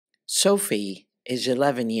Sophie is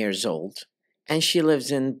 11 years old and she lives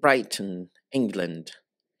in Brighton, England.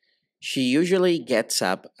 She usually gets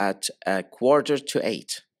up at a quarter to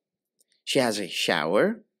 8. She has a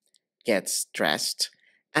shower, gets dressed,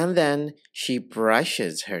 and then she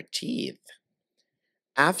brushes her teeth.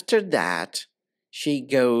 After that, she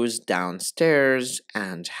goes downstairs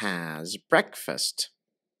and has breakfast.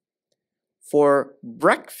 For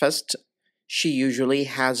breakfast, she usually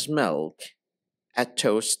has milk, a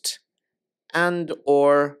toast, and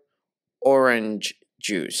or orange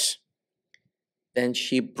juice. Then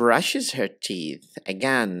she brushes her teeth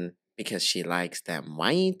again because she likes them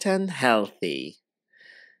white and healthy.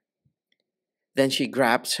 Then she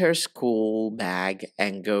grabs her school bag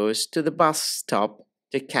and goes to the bus stop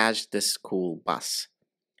to catch the school bus.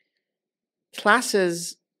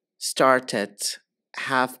 Classes start at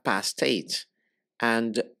 8:30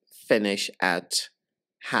 and finish at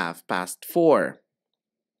 4:30.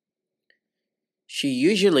 She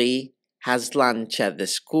usually has lunch at the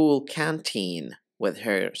school canteen with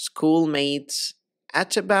her schoolmates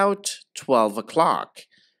at about 12 o'clock.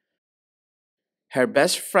 Her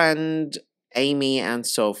best friend Amy and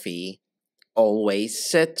Sophie always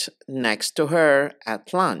sit next to her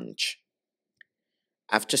at lunch.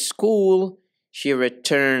 After school, she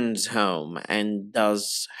returns home and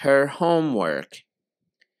does her homework.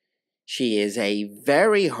 She is a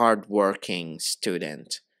very hardworking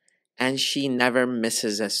student and she never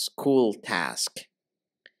misses a school task.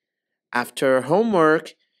 After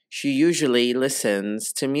homework, she usually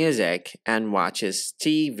listens to music and watches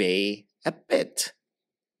TV a bit.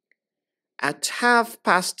 At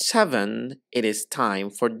 7:30, it is time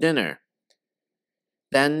for dinner.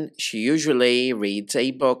 Then she usually reads a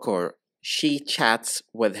book or she chats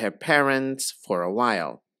with her parents for a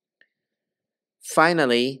while.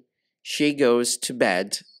 Finally, she goes to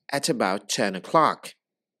bed at about 10 o'clock.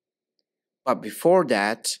 But before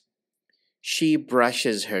that, she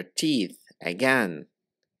brushes her teeth again.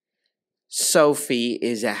 Sophie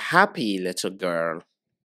is a happy little girl.